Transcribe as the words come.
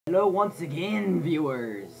Hello once again,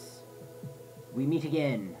 viewers! We meet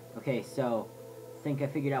again. Okay, so, I think I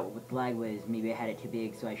figured out what the lag was. Maybe I had it too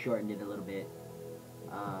big, so I shortened it a little bit.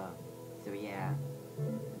 So yeah.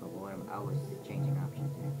 But I was changing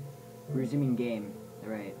options there. Resuming game.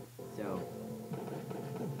 Alright, so.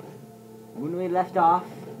 When we left off,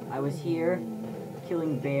 I was here,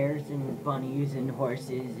 killing bears and bunnies and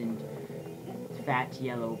horses and fat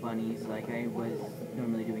yellow bunnies like I was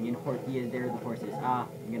normally doing. And yeah, there are the horses. Ah,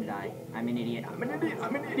 I'm gonna die. I'm an idiot. I'm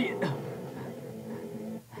an idiot.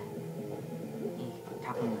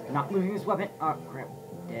 Not losing this weapon. Oh, crap.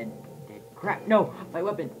 Dead. Crap. No, my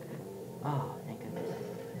weapon. Oh, thank goodness.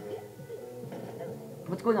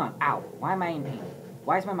 What's going on? Ow. Why am I in pain?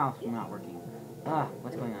 Why is my mouse not working?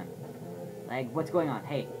 What's going on? Like, what's going on?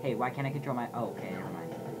 Hey, why can't I control my... Oh, okay, never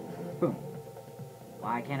mind. Boom.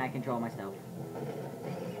 Why can't I control myself?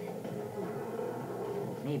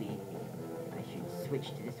 Maybe I should switch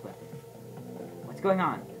to this weapon. What's going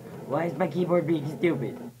on? Why is my keyboard being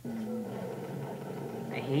stupid?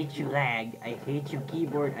 I hate you, lag. I hate you,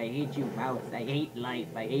 keyboard. I hate you, mouse. I hate life.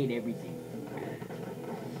 I hate everything.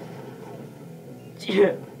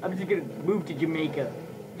 I'm just gonna move to Jamaica.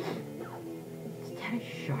 Is that a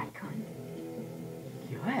shotgun?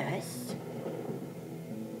 Yes.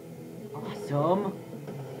 Awesome.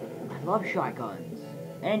 I love shotguns.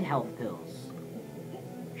 And health pills.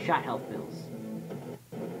 Shot health pills.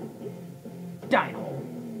 Dino.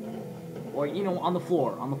 Or, you know, on the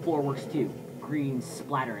floor. On the floor works too. Green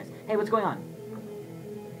splatterness. Hey, what's going on?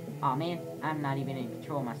 Aw, man. I'm not even in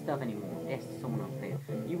control of my stuff anymore. That's so unfair.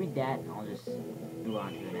 You read that, and I'll just move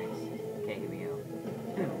on to the next. Okay, here we go.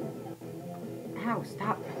 Ow,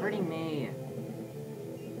 stop hurting me.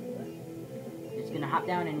 Just gonna hop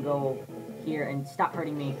down and go here and stop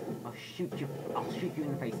hurting me. I'll shoot you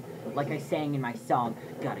in the face. Like I sang in my song.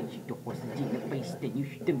 Gotta shoot the horses in the face, then you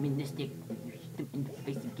shoot them in the stick. You shoot them in the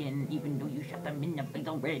face again, even though you shot them in the face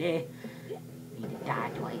already. Need to die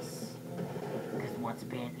twice. Because once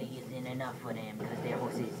apparently isn't enough for them, because they're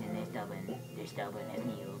horses and they're stubborn. They're stubborn as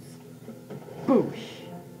mules. Boosh!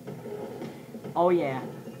 Oh yeah.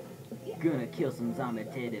 Gonna kill some zombie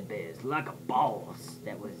teddy bears like a boss.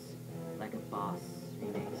 That was like a boss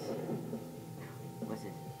remix. What's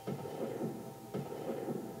this?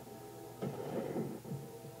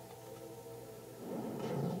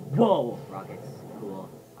 Whoa! Rockets. Cool.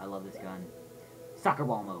 I love this gun. Soccer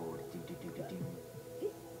ball mode.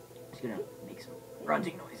 Just gonna make some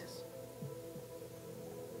grunting noises.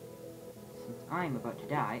 Since I'm about to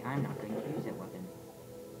die, I'm not going to use that weapon.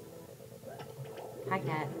 Hi,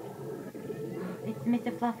 cat. It's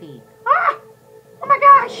Mr. Fluffy. Ah! Oh my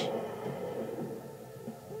gosh!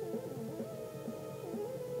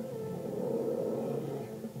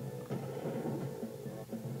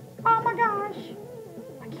 Oh my gosh!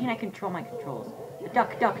 Why can't I control my controls? The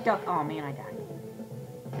duck. Oh man, I died.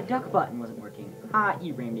 The duck button wasn't working. Ah,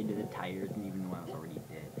 you rammed into the tires, and even though I was already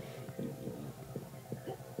dead. You idiot.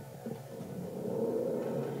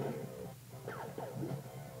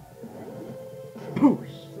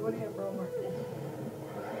 Boosh!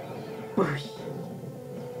 Boosh!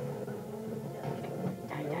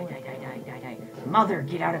 Die. Mother,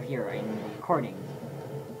 get out of here. I'm recording.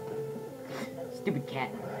 Stupid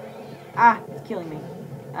cat. Ah, it's killing me.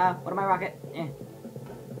 What am I, rocket?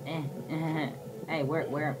 Hey,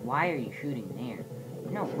 why are you shooting there?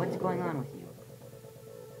 No, what's going on with you?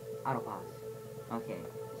 Auto pause. Okay,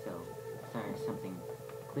 so, sorry, something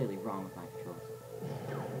clearly wrong with my controls.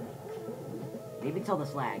 Maybe it's all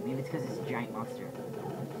this lag. Maybe it's because it's a giant monster.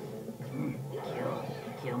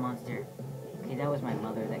 Kill monster. Okay, that was my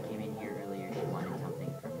mother that came in here earlier. She wanted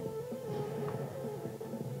something from me.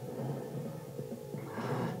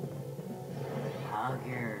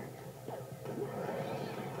 Hugger.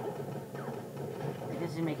 It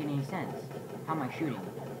doesn't make any sense. How am I shooting?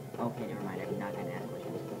 Okay, never mind. I'm not gonna ask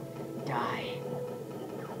questions. Die.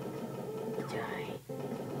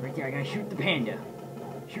 Right there, I gotta shoot the panda.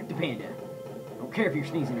 Shoot the panda. I don't care if you're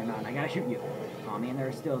sneezing or not, I gotta shoot you. Oh man,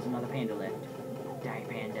 there still is another panda left. Die,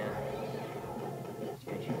 panda. Just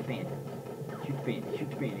gotta shoot the panda. Shoot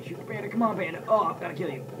the panda. Come on, panda. Oh, I've gotta kill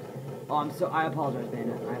you. Oh, I apologize,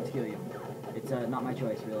 panda. I have to kill you. It's not my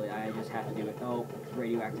choice, really. I just have to do it. Oh,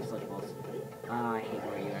 radioactive sludge balls. I hate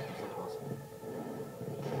radioactive sludge balls.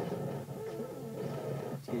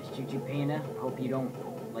 Just gonna shoot you, panda. Hope you don't,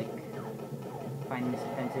 like, find this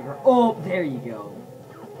offensive or... Oh, there you go.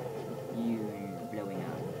 You're blowing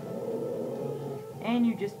up. And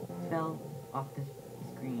you just fell off the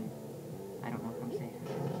screen. I don't know if I'm safe.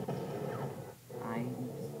 I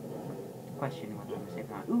question whether I'm safe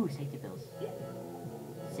or not. Ooh, safety pills.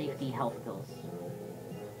 Safety health pills.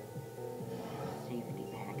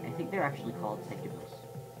 think they're actually called safety posts.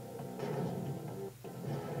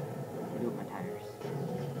 Do with my tires.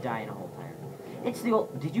 Die in a hole tire. It's the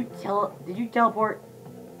old. Did you teleport?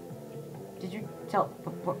 Did you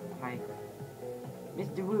teleport? Hi.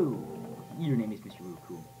 Mr. Wu. Your name is Mr. Wu.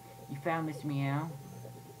 Cool. You found Mr. Meow?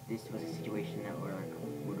 This was a situation that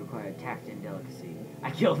would require tact and delicacy.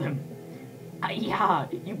 I killed him. Yeah,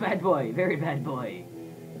 you bad boy. Very bad boy.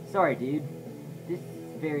 Sorry, dude. This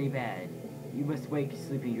is very bad. You must wake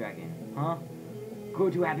sleeping dragon. Huh? Go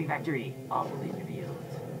to Happy Factory. All will be revealed.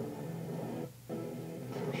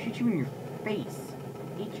 I'll shoot you in your face.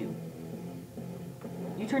 I hate you.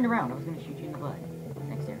 You turned around. I was gonna shoot you in the butt.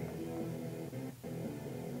 Next area.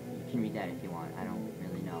 You can read that if you want. I don't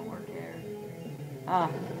really know or care. Ah.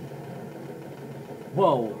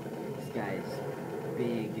 Whoa. This guy's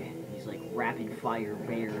big. He's like rapid fire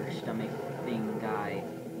bear stomach thing guy.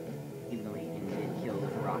 Even though he can get killed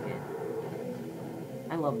with a rocket.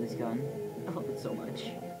 I love this gun. I love it so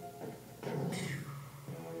much.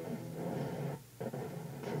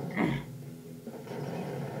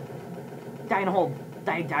 Die in a hole.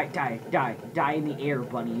 Die, die, die, die. Die in the air,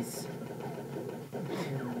 bunnies.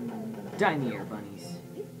 Die in the air, bunnies.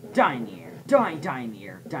 Die in the air. Die, die in the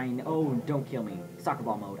air. Die in the... Oh, don't kill me. Soccer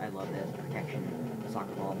ball mode. I love this. Protection.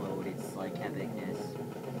 Soccer ball mode. It's like epicness.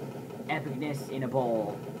 Epicness in a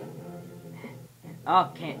bowl.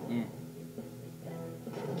 Oh, can't...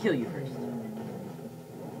 Kill you first.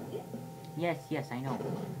 Yes, yes, I know.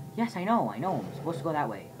 Yes, I know. I'm supposed to go that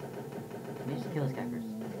way. Let me just kill this guy first.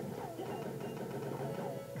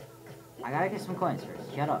 I gotta get some coins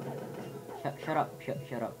first. Shut up. Shut up.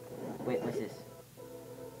 Shut up. Wait, what's this?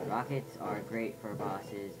 Rockets are great for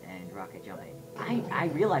bosses and rocket jumping. I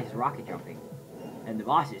realized rocket jumping. And the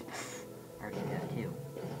bosses, pff, already do that too.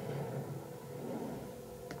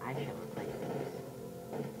 I shall replace this.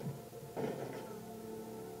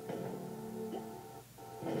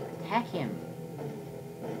 Attack him.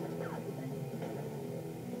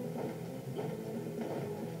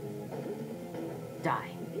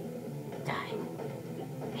 Die. Die.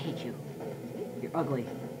 I hate you. You're ugly.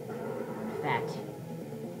 Fat.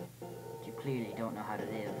 You clearly don't know how to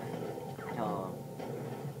live at all.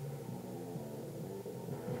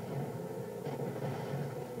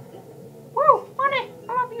 Woo! Money!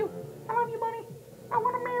 I love you! I love you, money! I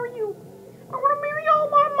want to marry you! I want to marry all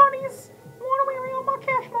my monies! I want to marry all my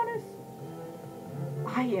cash monies!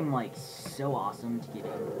 I am, like, so awesome to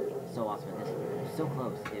getting... So awesome at this. So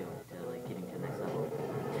close, too, to, like, getting to the next level.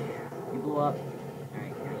 You blew up.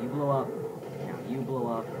 Alright, now you blow up. Now you blow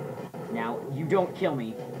up. Now you don't kill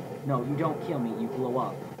me. No, you don't kill me. You blow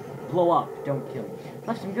up. Blow up. Don't kill me.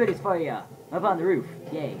 Left some goodies for ya. Up on the roof.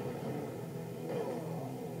 Yay.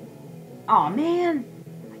 Aw, man.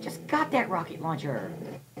 I just got that rocket launcher.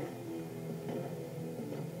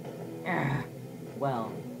 Ugh.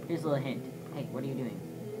 Well, here's a little hint. Hey, what are you doing?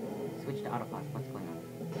 Switch to autopilot. What's going on?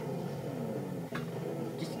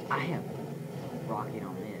 Just, I have a rocket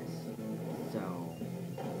on this. So...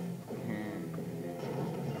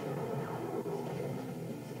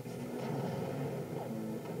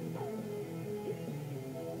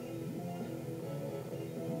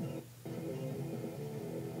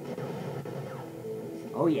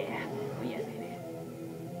 Oh yeah, baby.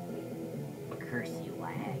 Curse you,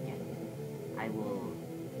 lag. I will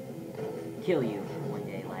kill you one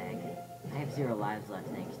day, lag. I have 0 lives left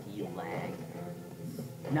thanks to you, lag.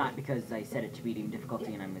 Not because I set it to medium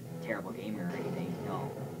difficulty and I'm a terrible gamer or anything.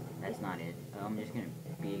 No, that's not it. I'm just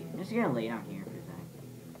gonna lay down here for a second.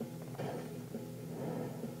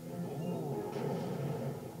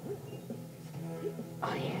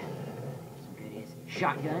 Oh yeah, some goodies.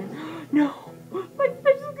 Shotgun. No. My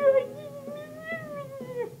special gun!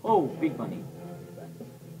 Oh, big bunny.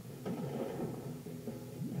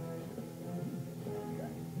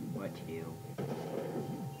 What to do?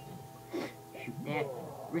 Shoot that.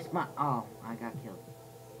 Risk my... Oh, I got killed.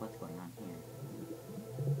 What's going on here?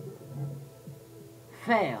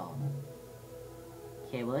 Fail.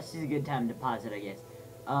 Okay, well this is a good time to pause it, I guess.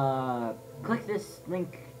 Click this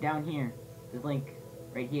link down here. The link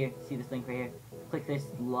right here. See this link right here? Click this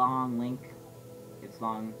long link. It's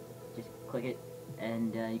long, just click it,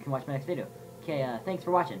 and you can watch my next video. Okay, thanks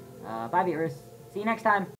for watching. Bye viewers, see you next time!